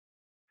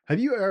Have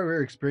you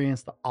ever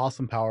experienced the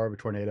awesome power of a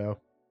tornado?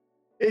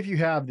 If you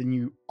have, then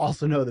you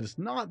also know that it's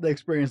not the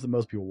experience that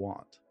most people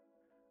want.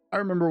 I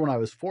remember when I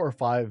was 4 or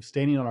 5,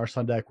 standing on our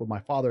sun deck with my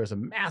father as a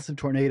massive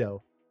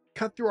tornado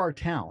cut through our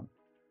town.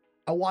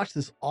 I watched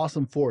this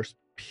awesome force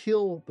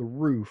peel the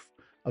roof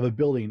of a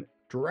building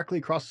directly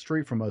across the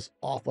street from us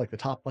off like the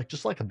top, like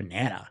just like a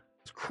banana.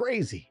 It's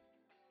crazy.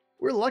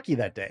 We were lucky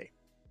that day.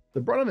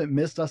 The brunt of it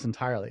missed us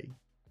entirely.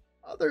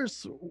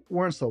 Others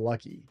weren't so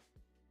lucky.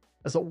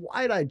 As a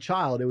wide-eyed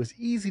child, it was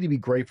easy to be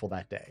grateful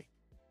that day.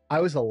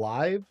 I was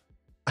alive.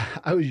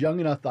 I was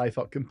young enough that I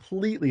felt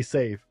completely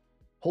safe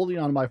holding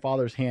on to my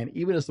father's hand,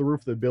 even as the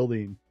roof of the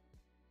building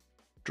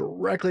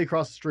directly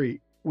across the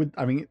street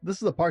this is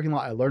the parking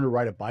lot I learned to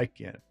ride a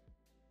bike in,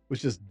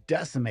 was just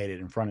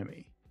decimated in front of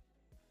me.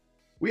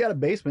 We had a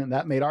basement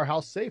that made our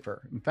house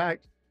safer. In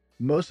fact,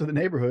 most of the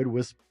neighborhood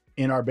was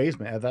in our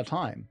basement at that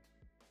time.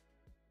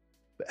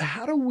 But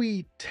how do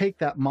we take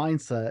that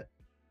mindset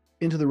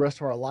into the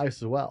rest of our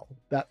lives as well?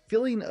 That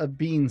feeling of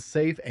being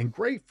safe and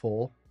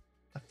grateful,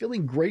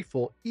 feeling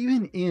grateful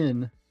even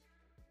in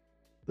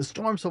the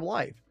storms of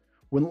life.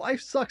 When life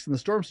sucks and the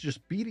storms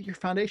just beat at your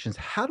foundations,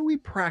 how do we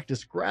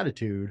practice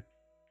gratitude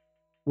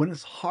when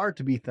it's hard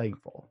to be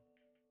thankful?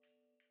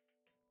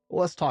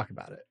 Well, let's talk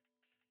about it.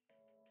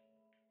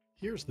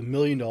 Here's the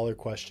 $1,000,000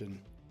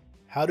 question.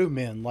 How do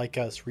men like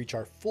us reach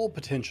our full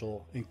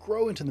potential and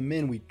grow into the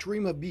men we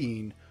dream of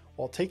being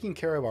while taking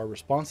care of our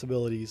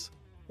responsibilities,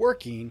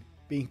 working,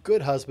 being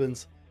good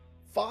husbands,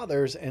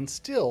 fathers, and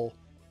still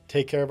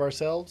take care of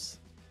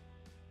ourselves?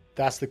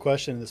 That's the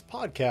question, and this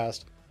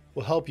podcast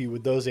will help you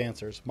with those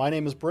answers. My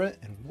name is Brent,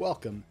 and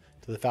welcome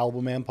to the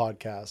Fallible Man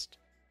Podcast.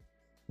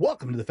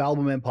 Welcome to the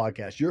Fallible Man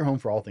Podcast, your home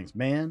for all things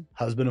man,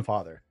 husband, and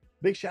father.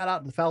 Big shout out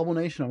to the Fallible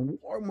Nation and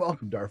warm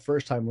welcome to our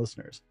first-time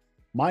listeners.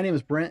 My name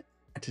is Brent,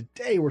 and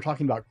today we're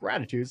talking about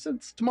gratitude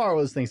since tomorrow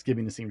is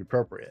Thanksgiving and seemed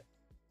appropriate.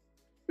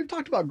 We've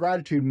talked about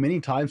gratitude many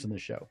times on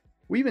this show.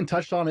 We even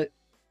touched on it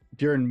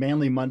during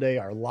Manly Monday,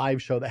 our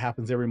live show that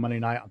happens every Monday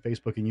night on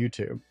Facebook and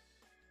YouTube.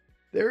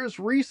 There is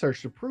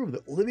research to prove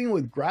that living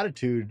with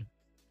gratitude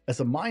as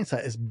a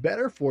mindset is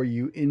better for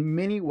you in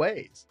many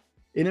ways.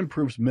 It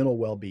improves mental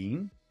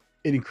well-being.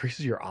 It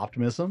increases your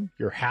optimism,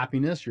 your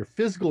happiness, your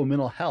physical and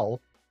mental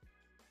health.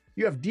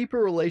 You have deeper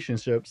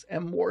relationships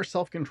and more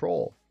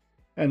self-control.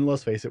 And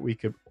let's face it, we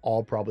could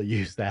all probably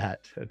use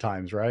that at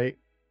times, right?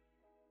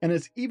 And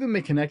it's even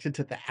been connected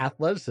to the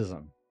athleticism.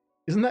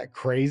 Isn't that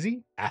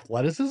crazy?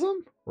 Athleticism,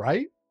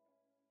 right?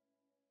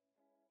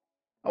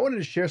 I wanted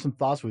to share some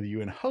thoughts with you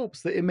in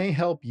hopes that it may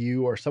help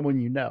you or someone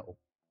you know.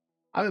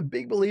 I'm a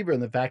big believer in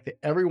the fact that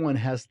everyone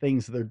has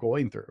things that they're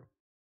going through.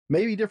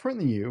 Maybe different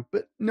than you,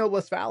 but no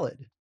less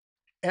valid.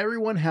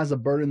 Everyone has a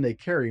burden they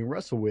carry and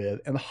wrestle with,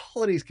 and the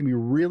holidays can be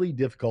really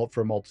difficult for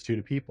a multitude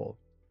of people.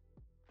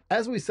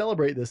 As we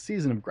celebrate this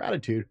season of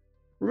gratitude,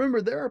 remember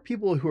there are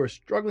people who are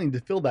struggling to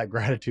fill that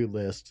gratitude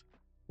list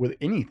with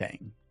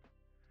anything.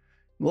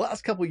 In the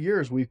last couple of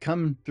years, we've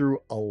come through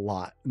a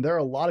lot. And there are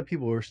a lot of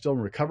people who are still in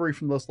recovery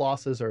from those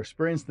losses or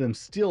experiencing them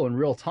still in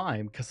real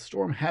time because the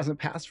storm hasn't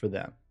passed for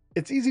them.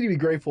 It's easy to be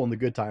grateful in the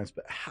good times,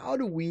 but how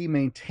do we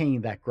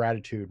maintain that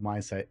gratitude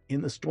mindset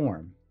in the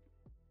storm?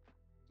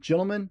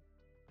 Gentlemen,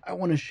 I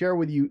want to share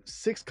with you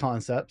 6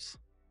 concepts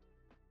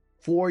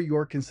for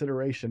your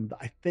consideration that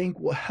I think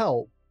will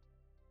help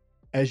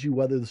as you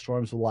weather the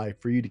storms of life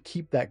for you to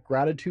keep that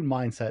gratitude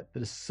mindset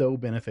that is so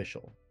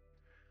beneficial.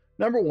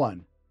 Number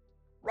 1,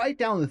 write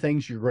down the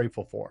things you're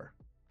grateful for.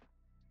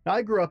 Now,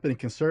 I grew up in a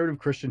conservative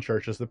Christian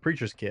church as the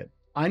preacher's kid.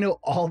 I know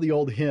all the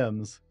old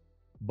hymns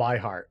by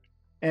heart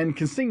and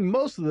can sing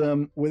most of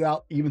them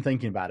without even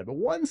thinking about it. But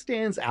one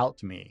stands out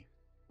to me.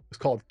 It's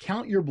called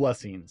Count Your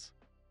Blessings.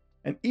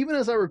 And even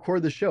as I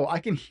record the show, I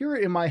can hear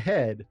it in my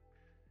head.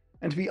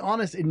 And to be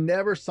honest, it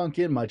never sunk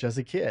in much as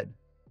a kid.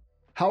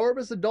 However,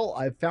 as an adult,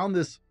 I've found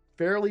this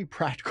fairly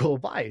practical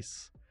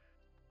advice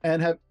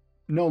and have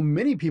known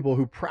many people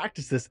who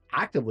practice this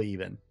actively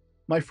even.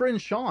 My friend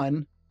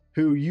Sean,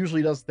 who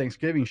usually does the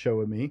Thanksgiving show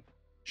with me,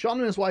 Sean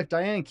and his wife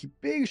Diane keep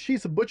big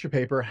sheets of butcher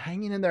paper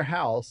hanging in their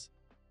house,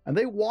 and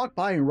they walk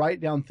by and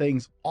write down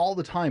things all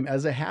the time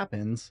as it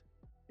happens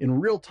in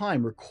real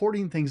time,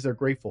 recording things they're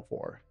grateful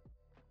for.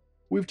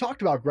 We've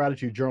talked about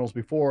gratitude journals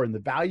before and the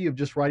value of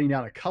just writing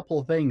down a couple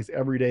of things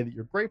every day that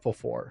you're grateful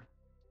for.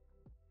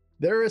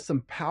 There is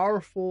some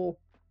powerful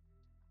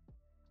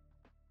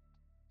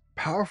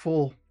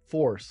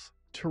force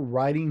to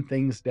writing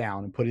things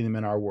down and putting them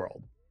in our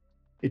world.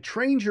 It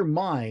trains your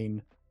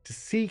mind to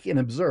seek and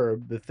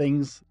observe the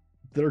things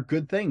that are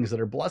good things,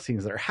 that are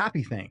blessings, that are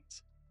happy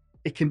things.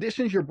 It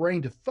conditions your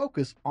brain to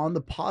focus on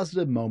the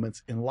positive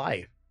moments in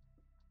life.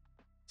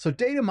 So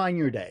data mine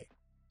your day.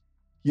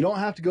 You don't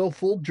have to go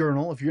full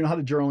journal if you're not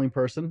a journaling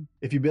person.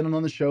 If you've been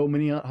on the show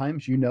many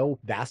times, you know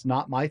that's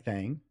not my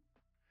thing.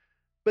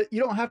 But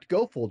you don't have to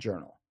go full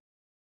journal.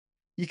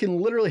 You can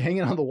literally hang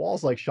it on the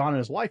walls like Sean and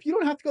his wife. You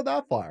don't have to go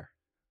that far.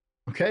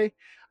 Okay?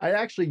 I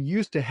actually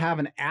used to have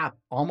an app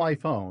on my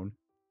phone,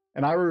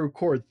 and I would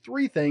record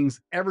 3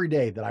 things every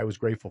day that I was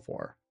grateful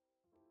for.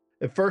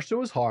 At first, it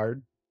was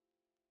hard.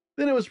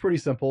 Then it was pretty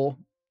simple.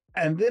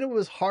 And then it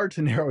was hard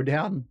to narrow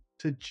down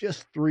to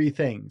just 3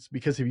 things,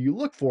 because if you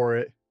look for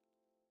it,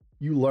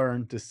 you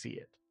learn to see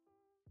it,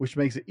 which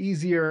makes it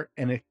easier,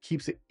 and it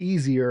keeps it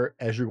easier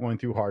as you're going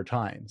through hard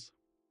times.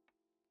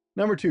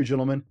 Number 2,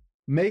 gentlemen,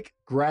 make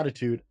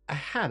gratitude a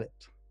habit.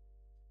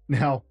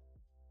 Now,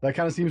 that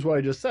kind of seems what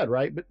I just said,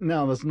 right? But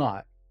no, that's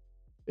not.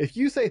 If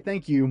you say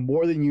thank you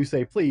more than you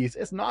say please,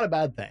 it's not a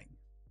bad thing.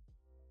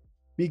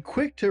 Be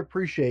quick to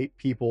appreciate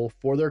people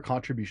for their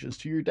contributions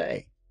to your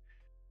day.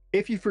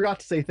 If you forgot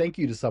to say thank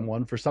you to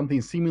someone for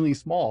something seemingly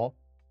small,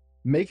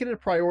 make it a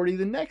priority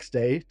the next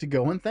day to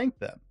go and thank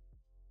them.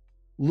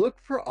 Look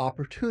for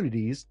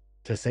opportunities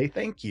to say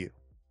thank you.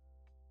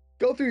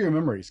 Go through your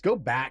memories. Go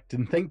back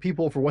and thank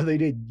people for what they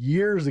did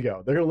years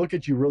ago. They're going to look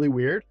at you really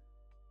weird,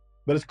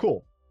 but it's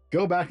cool.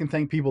 Go back and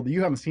thank people that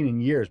you haven't seen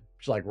in years.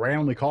 Just like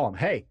randomly call them.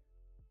 Hey,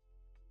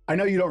 I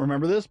know you don't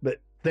remember this,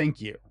 but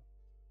thank you.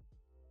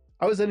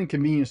 I was in a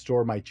convenience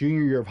store my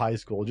junior year of high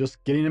school,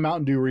 just getting a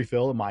Mountain Dew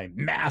refill in my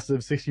massive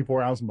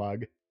 64-ounce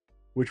mug,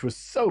 which was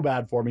so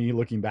bad for me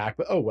looking back,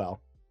 but oh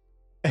well.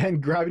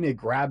 And grabbing a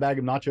grab bag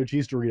of nacho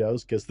cheese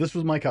Doritos, because this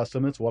was my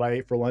custom. It's what I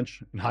ate for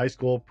lunch in high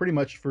school pretty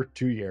much for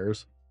 2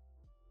 years.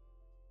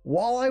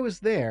 While I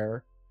was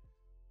there,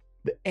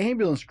 the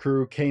ambulance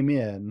crew came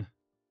in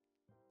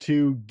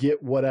to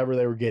get whatever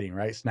they were getting,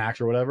 right?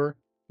 Snacks or whatever.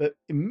 But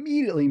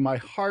immediately my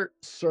heart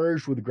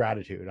surged with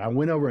gratitude. I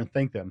went over and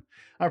thanked them.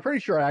 I'm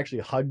pretty sure I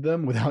actually hugged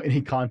them without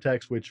any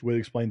context, which would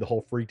explain the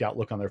whole freaked out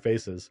look on their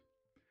faces.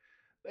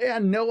 They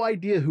had no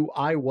idea who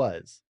I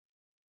was.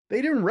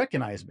 They didn't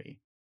recognize me.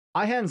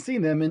 I hadn't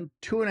seen them in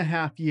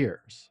 2.5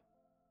 years.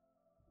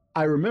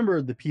 I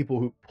remembered the people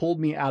who pulled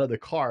me out of the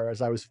car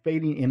as I was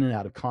fading in and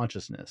out of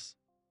consciousness.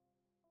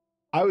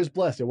 I was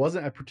blessed. It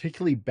wasn't a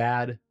particularly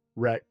bad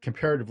wreck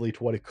comparatively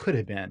to what it could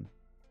have been.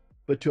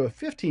 But to a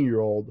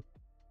 15-year-old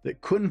that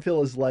couldn't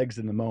feel his legs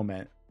in the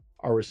moment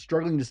or was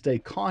struggling to stay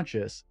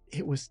conscious,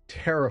 it was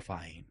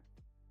terrifying.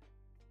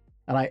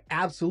 And I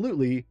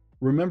absolutely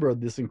remember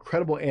this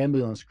incredible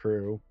ambulance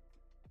crew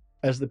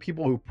as the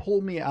people who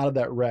pulled me out of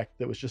that wreck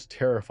that was just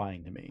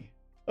terrifying to me.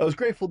 I was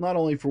grateful not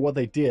only for what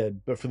they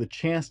did, but for the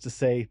chance to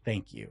say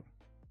thank you.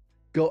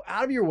 Go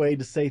out of your way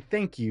to say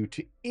thank you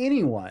to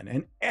anyone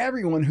and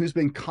everyone who's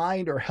been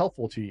kind or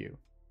helpful to you.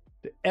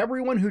 To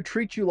everyone who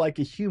treats you like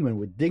a human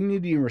with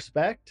dignity and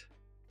respect,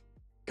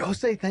 go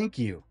say thank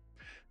you.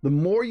 The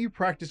more you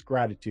practice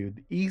gratitude,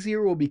 the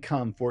easier it will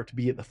become for it to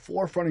be at the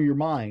forefront of your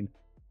mind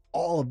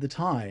all of the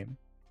time,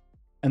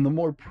 and the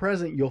more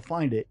present you'll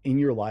find it in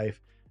your life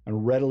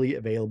and readily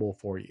available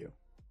for you.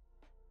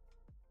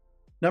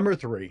 Number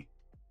 3,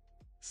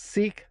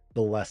 seek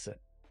the lesson.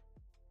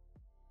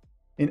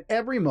 In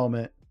every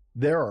moment,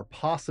 there are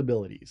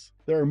possibilities.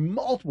 There are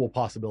multiple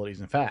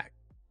possibilities, in fact.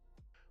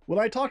 When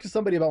I talk to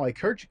somebody about my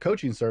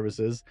coaching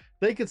services,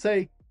 they could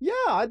say, yeah,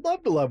 I'd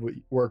love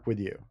to work with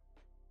you.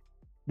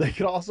 They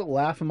could also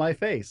laugh in my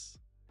face.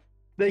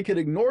 They could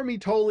ignore me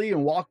totally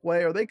and walk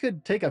away, or they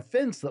could take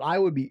offense that I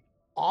would be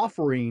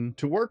offering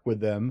to work with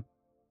them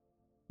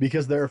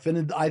because they're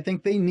offended that I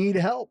think they need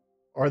help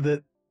or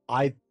that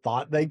I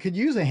thought they could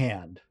use a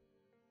hand.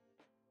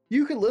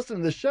 You could listen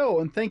to the show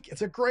and think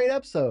it's a great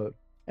episode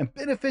and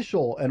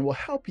beneficial and will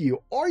help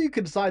you, or you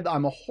could decide that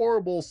I'm a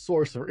horrible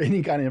source of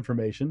any kind of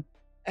information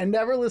and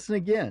never listen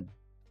again.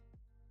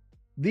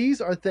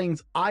 These are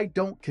things I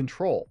don't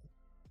control.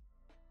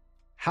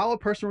 How a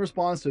person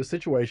responds to a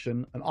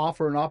situation, an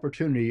offer, an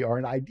opportunity, or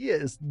an idea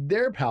is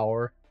their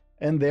power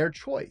and their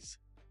choice.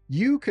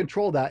 You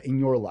control that in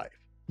your life.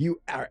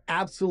 You are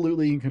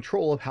absolutely in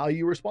control of how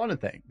you respond to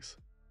things.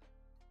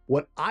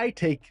 What I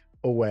take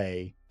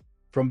away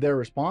from their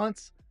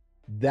response,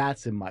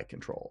 that's in my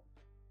control.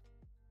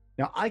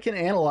 Now, I can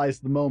analyze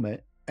the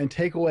moment and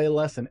take away a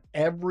lesson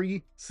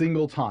every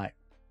single time.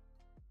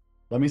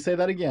 Let me say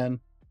that again.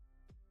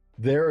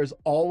 There is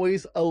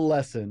always a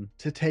lesson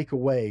to take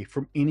away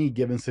from any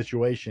given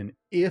situation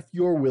if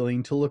you're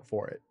willing to look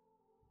for it.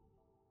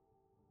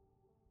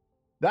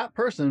 That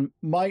person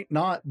might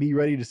not be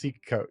ready to seek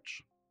a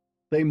coach.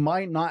 They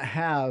might not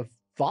have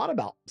thought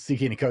about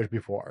seeking a coach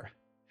before.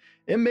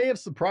 It may have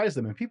surprised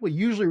them, and people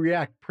usually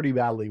react pretty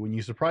badly when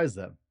you surprise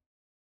them.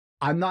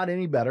 I'm not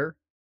any better.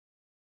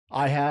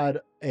 I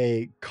had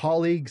a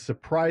colleague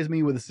surprise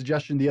me with a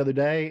suggestion the other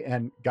day,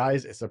 and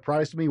guys, it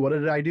surprised me. What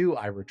did I do?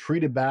 I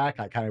retreated back.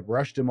 I kind of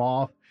brushed him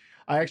off.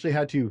 I actually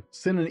had to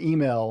send an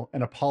email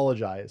and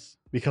apologize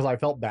because I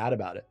felt bad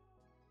about it,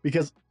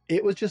 because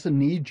it was just a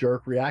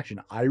knee-jerk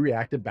reaction. I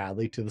reacted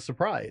badly to the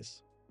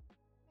surprise.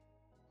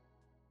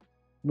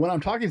 When I'm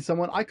talking to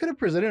someone, I could have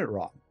presented it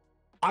wrong.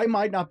 I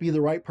might not be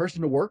the right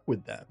person to work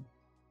with them.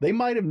 They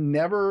might have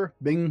never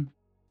been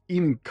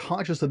even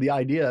conscious of the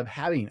idea of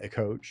having a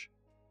coach.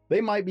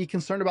 They might be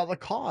concerned about the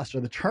cost or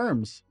the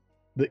terms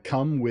that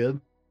come with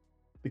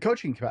the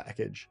coaching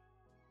package,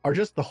 or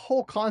just the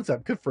whole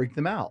concept could freak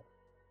them out.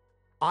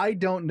 I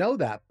don't know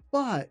that,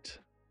 but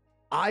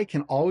I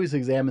can always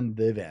examine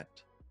the event.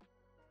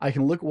 I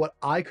can look at what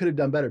I could have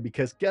done better,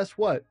 because guess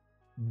what?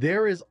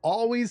 There is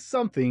always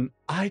something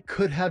I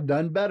could have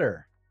done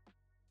better.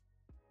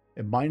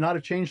 It might not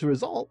have changed the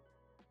result,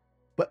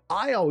 but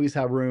I always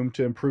have room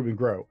to improve and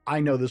grow. I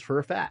know this for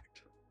a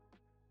fact.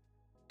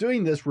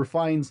 Doing this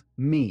refines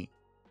me.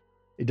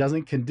 It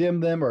doesn't condemn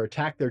them or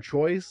attack their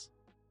choice.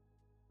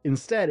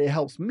 Instead, it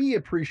helps me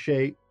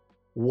appreciate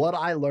what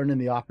I learned in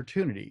the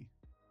opportunity.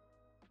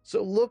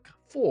 So look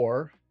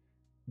for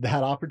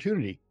that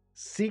opportunity.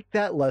 Seek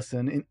that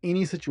lesson in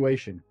any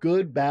situation,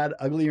 good, bad,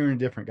 ugly, or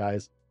indifferent,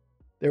 guys.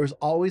 There is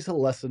always a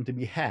lesson to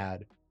be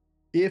had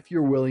if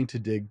you're willing to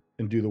dig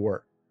and do the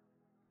work.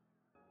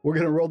 We're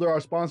going to roll through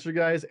our sponsor,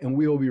 guys, and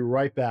we will be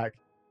right back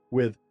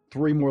with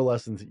 3 more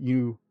lessons that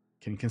you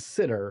can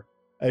consider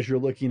as you're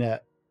looking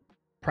at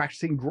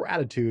practicing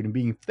gratitude and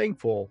being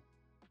thankful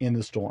in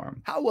the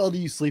storm. How well do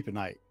you sleep at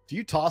night? Do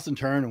you toss and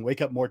turn and wake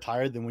up more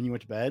tired than when you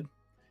went to bed?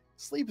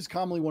 Sleep is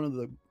commonly one of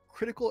the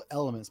critical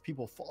elements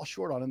people fall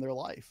short on in their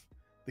life.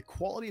 The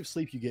quality of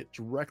sleep you get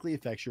directly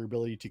affects your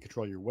ability to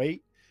control your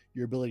weight,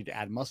 your ability to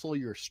add muscle,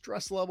 your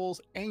stress levels,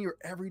 and your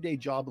everyday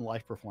job and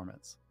life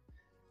performance.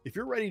 If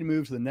you're ready to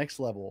move to the next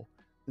level,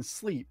 then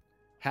sleep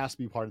has to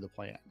be part of the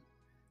plan.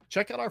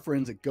 Check out our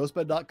friends at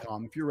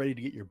ghostbed.com if you're ready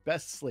to get your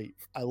best sleep.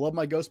 I love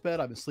my ghost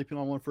bed. I've been sleeping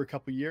on one for a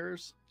couple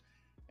years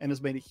and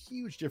has made a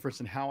huge difference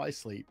in how I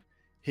sleep.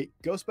 Hit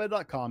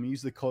ghostbed.com and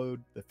use the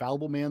code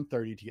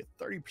TheFallibleMan30 to get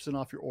 30%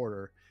 off your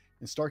order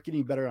and start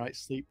getting better night's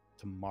sleep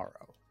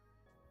tomorrow.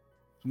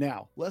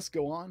 Now, let's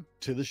go on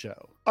to the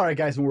show. All right,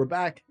 guys, and we're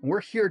back. And we're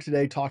here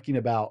today talking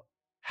about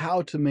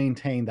how to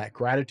maintain that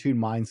gratitude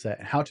mindset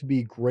and how to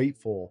be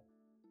grateful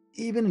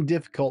even in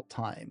difficult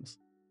times.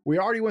 We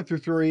already went through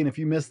 3, and if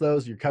you missed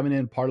those, you're coming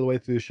in part of the way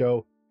through the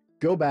show,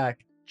 go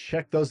back,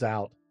 check those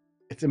out.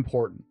 It's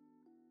important.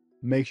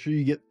 Make sure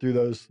you get through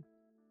those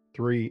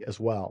 3 as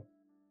well.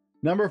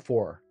 Number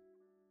 4,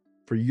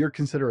 for your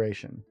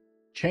consideration,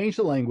 change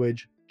the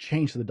language,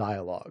 change the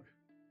dialogue.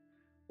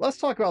 Let's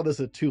talk about this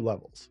at 2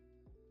 levels.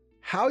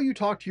 How you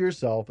talk to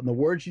yourself and the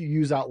words you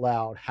use out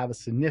loud have a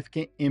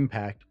significant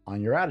impact on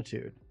your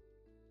attitude.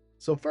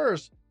 So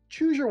first,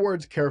 choose your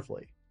words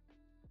carefully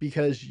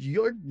because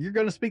you're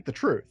going to speak the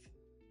truth.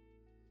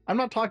 I'm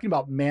not talking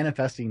about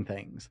manifesting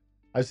things.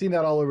 I've seen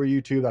that all over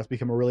YouTube. That's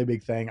become a really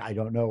big thing. I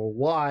don't know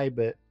why,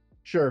 but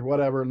sure,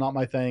 whatever, not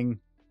my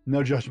thing.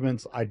 No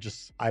judgments. I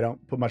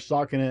don't put much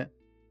stock in it,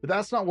 but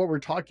that's not what we're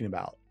talking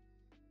about.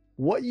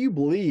 What you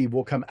believe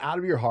will come out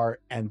of your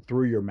heart and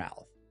through your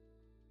mouth.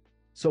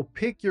 So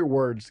pick your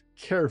words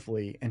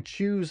carefully and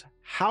choose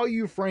how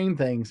you frame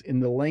things in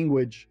the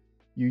language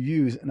you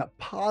use in a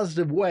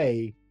positive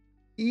way,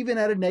 even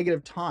at a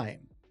negative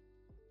time.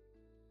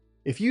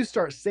 If you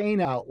start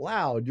saying it out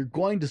loud, you're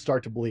going to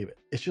start to believe it.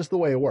 It's just the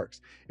way it works.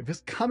 If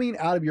it's coming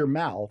out of your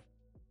mouth,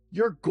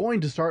 you're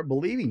going to start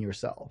believing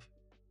yourself.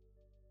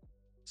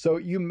 So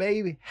you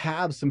may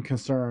have some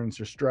concerns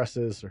or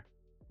stresses, or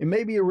it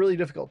may be a really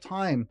difficult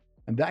time,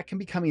 and that can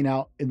be coming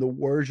out in the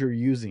words you're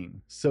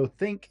using. So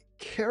think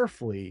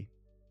carefully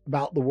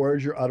about the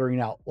words you're uttering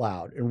out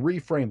loud and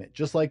reframe it.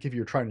 Just like if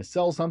you're trying to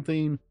sell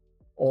something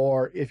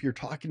or if you're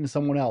talking to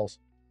someone else,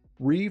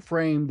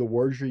 reframe the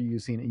words you're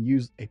using and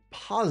use a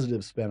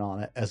positive spin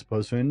on it as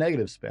opposed to a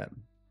negative spin.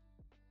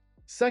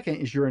 Second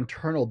is your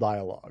internal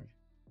dialogue.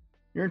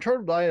 Your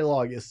internal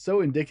dialogue is so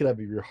indicative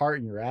of your heart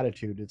and your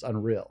attitude, it's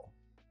unreal.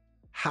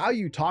 How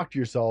you talk to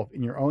yourself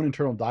in your own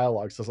internal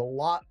dialogue says a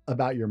lot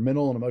about your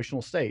mental and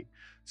emotional state.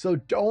 So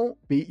don't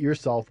beat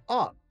yourself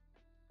up.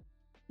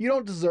 You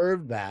don't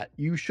deserve that.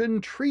 You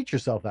shouldn't treat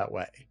yourself that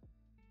way.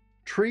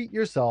 Treat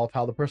yourself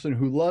how the person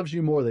who loves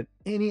you more than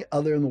any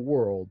other in the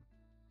world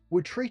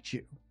would treat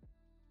you.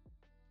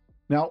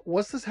 Now,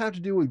 what's this have to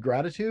do with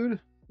gratitude?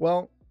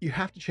 Well, you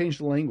have to change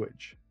the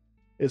language.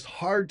 It's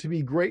hard to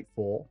be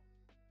grateful.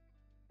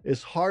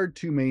 It's hard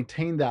to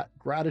maintain that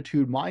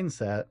gratitude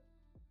mindset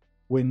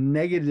when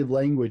negative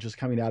language is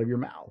coming out of your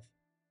mouth,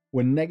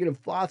 when negative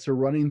thoughts are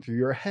running through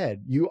your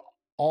head. You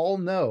all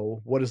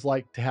know what it's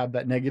like to have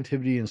that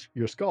negativity in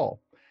your skull.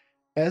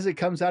 As it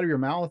comes out of your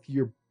mouth,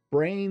 your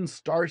brain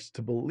starts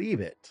to believe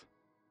it.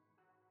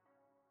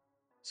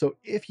 So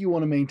if you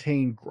want to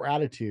maintain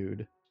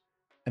gratitude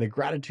and a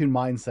gratitude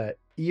mindset,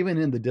 even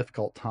in the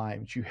difficult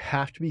times, you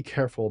have to be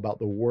careful about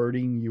the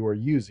wording you are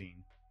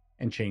using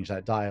and change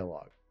that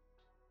dialogue.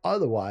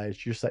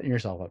 Otherwise, you're setting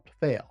yourself up to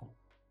fail.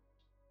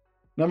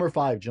 Number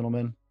 5,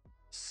 gentlemen,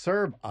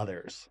 serve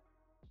others.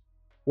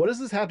 What does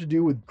this have to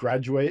do with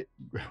graduate?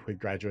 What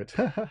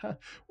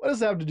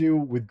does it have to do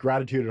with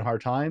gratitude in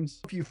hard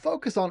times? If you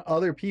focus on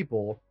other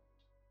people,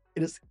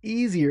 it is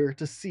easier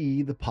to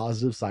see the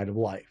positive side of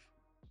life.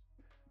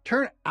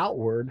 Turn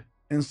outward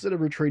instead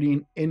of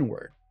retreating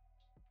inward.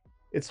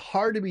 It's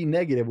hard to be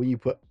negative when you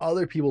put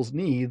other people's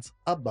needs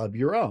above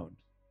your own.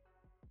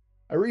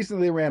 I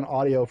recently ran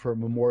audio for a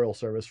memorial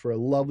service for a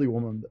lovely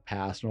woman that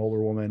passed, an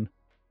older woman.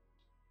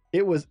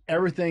 It was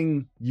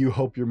everything you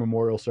hope your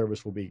memorial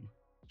service will be,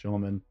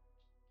 gentlemen.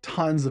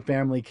 Tons of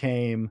family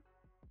came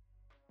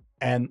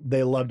and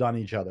they loved on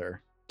each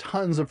other.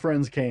 Tons of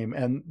friends came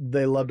and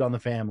they loved on the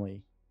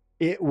family.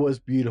 It was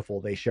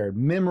beautiful. They shared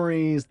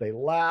memories, they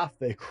laughed,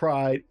 they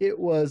cried. It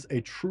was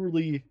a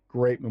truly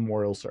great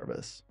memorial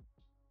service.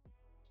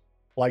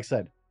 Like I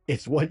said,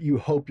 it's what you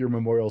hope your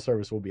memorial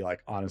service will be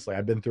like. Honestly,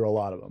 I've been through a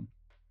lot of them.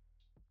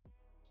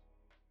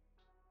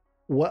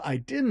 What I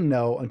didn't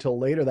know until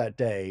later that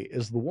day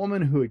is the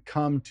woman who had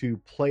come to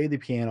play the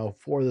piano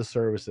for the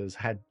services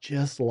had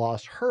just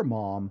lost her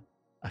mom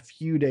a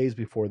few days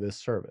before this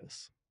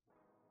service.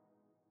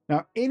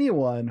 Now,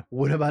 anyone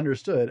would have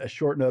understood a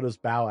short notice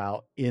bow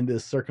out in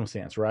this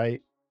circumstance,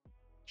 right?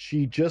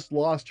 She just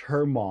lost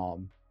her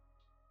mom,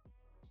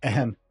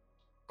 and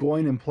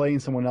going and playing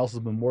someone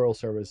else's memorial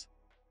service,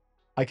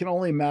 I can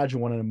only imagine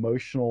what an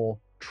emotional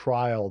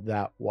trial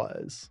that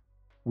was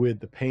with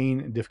the pain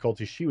and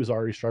difficulty she was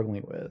already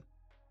struggling with.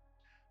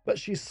 But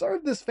she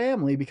served this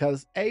family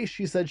because A,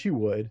 she said she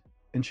would,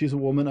 and she's a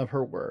woman of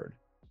her word.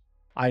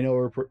 I know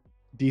her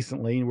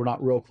decently, and we're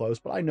not real close,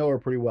 but I know her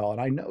pretty well,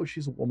 and I know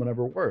she's a woman of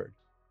her word.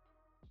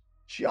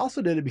 She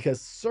also did it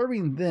because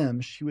serving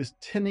them, she was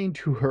tending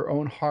to her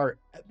own heart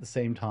at the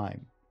same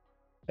time.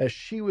 As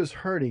she was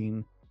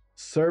hurting,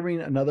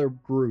 serving another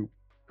group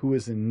who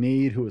was in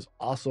need, who was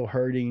also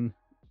hurting,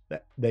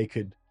 that they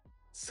could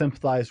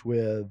sympathize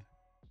with,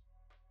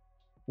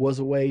 was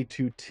a way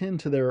to tend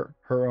to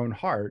her own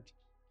heart,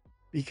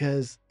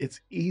 because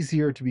it's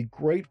easier to be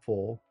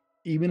grateful,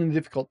 even in a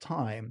difficult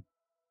time,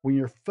 when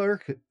you're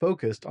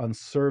focused on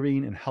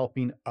serving and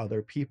helping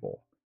other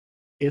people.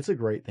 It's a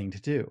great thing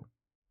to do.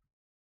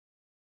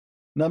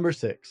 Number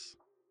 6.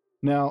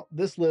 Now,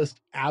 this list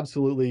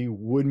absolutely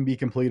wouldn't be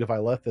complete if I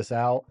left this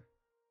out.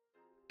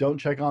 Don't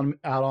check out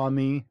on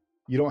me.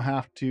 You don't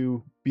have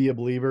to be a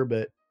believer,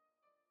 but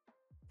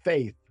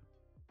faith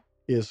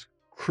is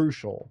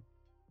crucial.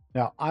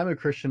 Now, I'm a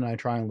Christian and I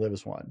try and live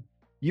as one.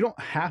 You don't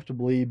have to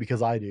believe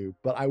because I do,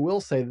 but I will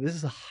say that this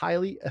is a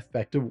highly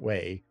effective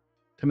way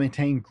to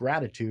maintain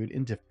gratitude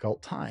in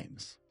difficult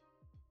times.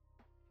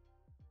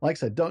 Like I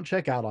said, don't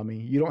check out on me.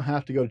 You don't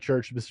have to go to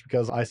church just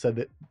because I said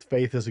that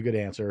faith is a good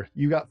answer.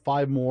 You got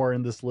 5 more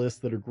in this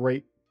list that are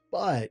great,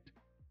 but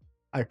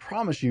I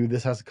promise you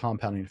this has a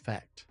compounding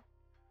effect.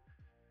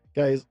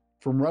 Guys,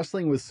 from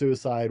wrestling with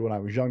suicide when I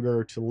was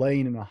younger to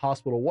laying in a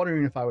hospital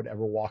wondering if I would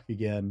ever walk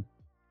again,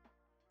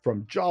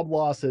 from job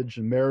lossage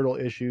and marital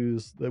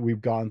issues that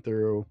we've gone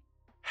through,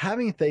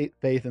 having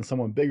faith in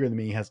someone bigger than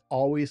me has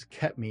always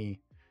kept me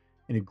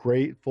in a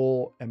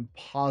grateful and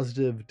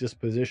positive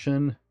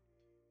disposition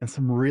in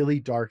some really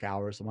dark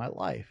hours of my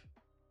life.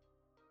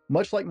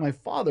 Much like my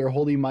father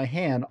holding my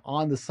hand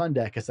on the sun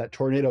deck as that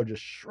tornado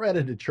just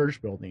shredded a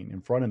church building in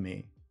front of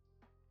me.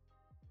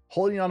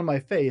 Holding on to my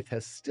faith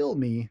has stilled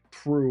me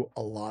through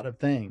a lot of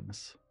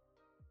things.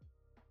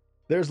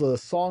 There's a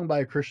song by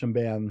a Christian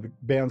band. The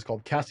band's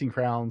called Casting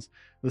Crowns.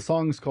 The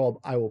song's called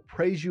I Will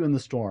Praise You in the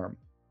Storm.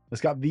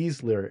 It's got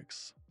these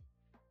lyrics.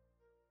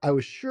 I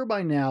was sure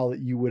by now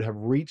that you would have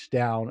reached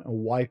down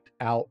and wiped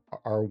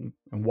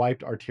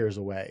our tears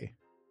away,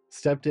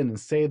 stepped in and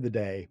saved the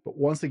day. But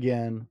once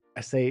again,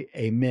 I say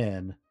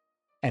amen,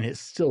 and it's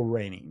still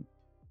raining.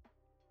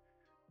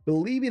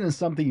 Believing in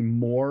something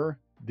more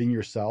than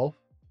yourself,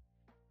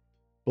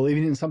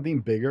 believing in something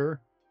bigger,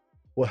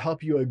 will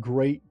help you a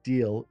great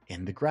deal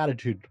in the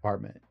gratitude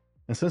department.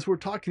 And since we're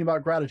talking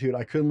about gratitude,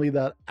 I couldn't leave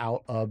that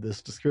out of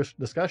this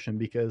discussion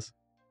because,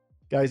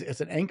 guys, it's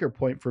an anchor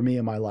point for me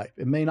in my life.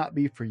 It may not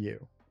be for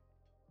you,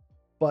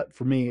 but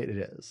for me, it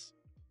is.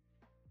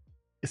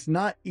 It's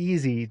not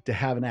easy to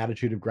have an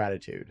attitude of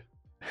gratitude.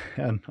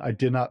 And I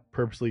did not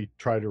purposely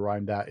try to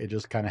rhyme that. It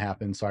just kind of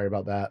happened. Sorry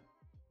about that.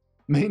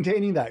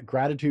 Maintaining that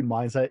gratitude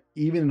mindset,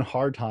 even in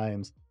hard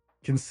times,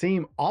 can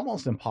seem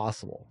almost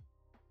impossible.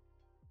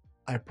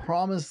 I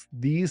promise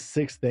these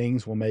 6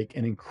 things will make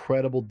an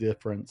incredible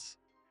difference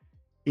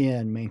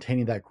in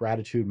maintaining that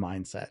gratitude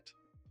mindset.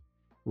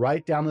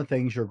 Write down the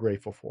things you're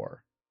grateful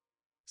for.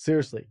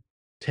 Seriously,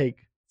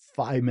 take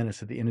 5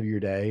 minutes at the end of your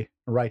day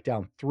and write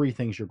down 3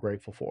 things you're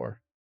grateful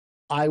for.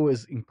 I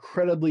was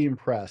incredibly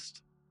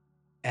impressed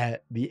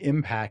at the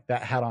impact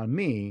that had on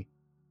me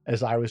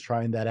as I was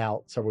trying that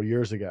out several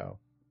years ago.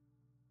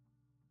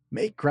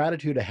 Make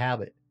gratitude a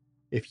habit.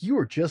 If you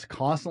are just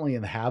constantly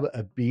in the habit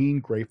of being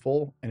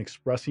grateful and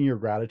expressing your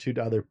gratitude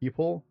to other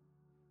people,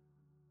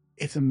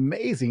 it's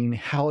amazing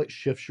how it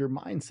shifts your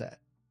mindset.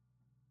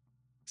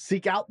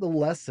 Seek out the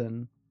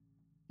lesson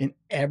in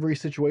every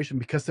situation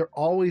because there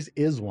always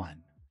is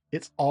one.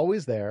 It's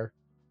always there.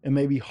 It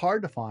may be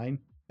hard to find.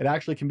 It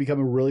actually can become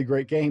a really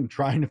great game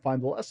trying to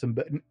find the lesson,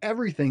 but in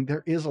everything,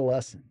 there is a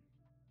lesson.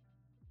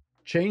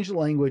 Change the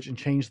language and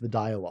change the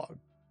dialogue.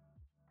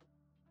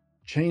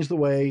 Change the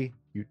way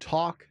you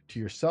talk to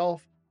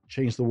yourself,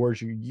 change the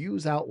words you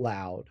use out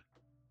loud,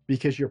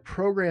 because you're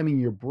programming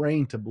your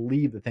brain to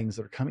believe the things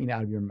that are coming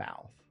out of your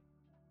mouth.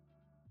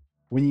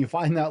 When you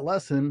find that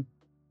lesson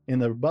in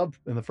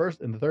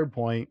the third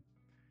point,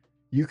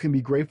 you can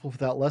be grateful for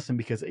that lesson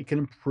because it can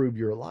improve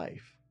your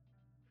life.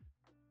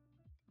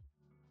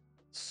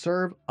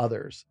 Serve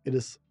others. It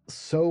is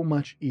so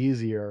much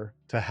easier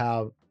to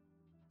have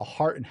a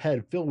heart and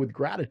head filled with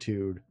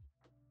gratitude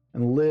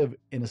and live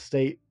in a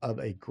state of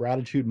a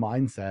gratitude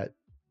mindset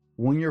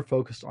when you're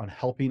focused on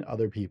helping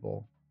other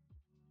people.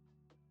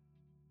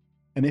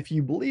 And if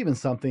you believe in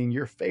something,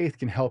 your faith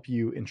can help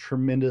you in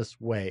tremendous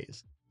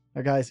ways.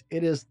 Now, guys,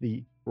 it is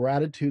the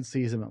gratitude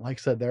season. And like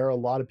I said, there are a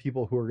lot of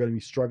people who are going to be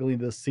struggling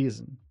this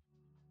season.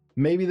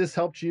 Maybe this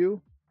helped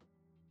you.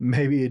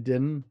 Maybe it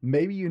didn't.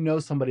 Maybe you know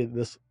somebody that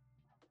this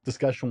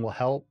discussion will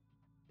help.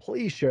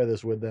 Please share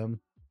this with them.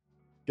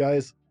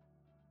 Guys,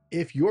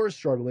 if you're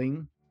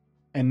struggling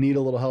and need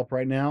a little help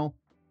right now,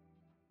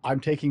 I'm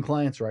taking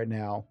clients right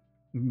now.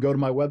 You can go to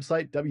my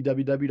website,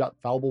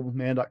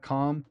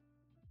 www.fallibleman.com,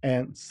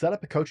 and set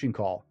up a coaching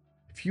call.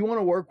 If you want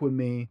to work with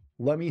me,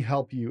 let me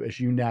help you as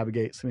you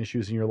navigate some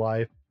issues in your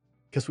life,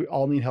 because we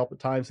all need help at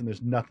times, and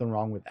there's nothing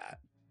wrong with that.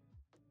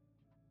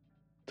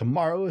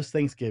 Tomorrow is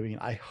Thanksgiving.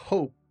 I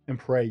hope and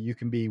pray you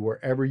can be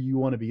wherever you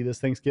want to be this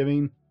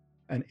Thanksgiving.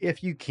 And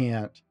if you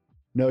can't,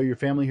 know your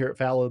family here at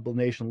Fallible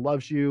Nation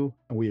loves you,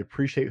 and we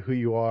appreciate who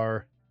you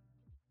are.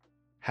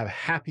 Have a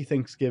happy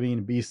Thanksgiving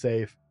and be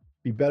safe.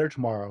 Be better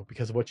tomorrow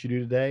because of what you do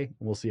today, and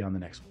we'll see you on the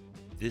next one.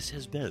 This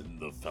has been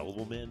the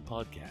Fallible Man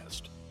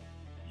Podcast,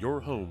 your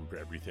home for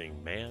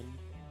everything man,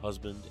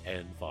 husband,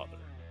 and father.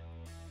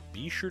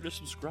 Be sure to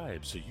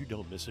subscribe so you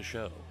don't miss a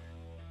show.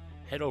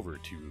 Head over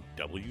to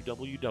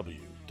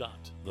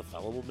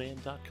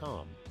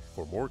www.thefallibleman.com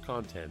for more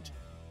content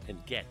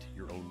and get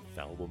your own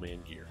Fallible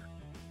Man gear.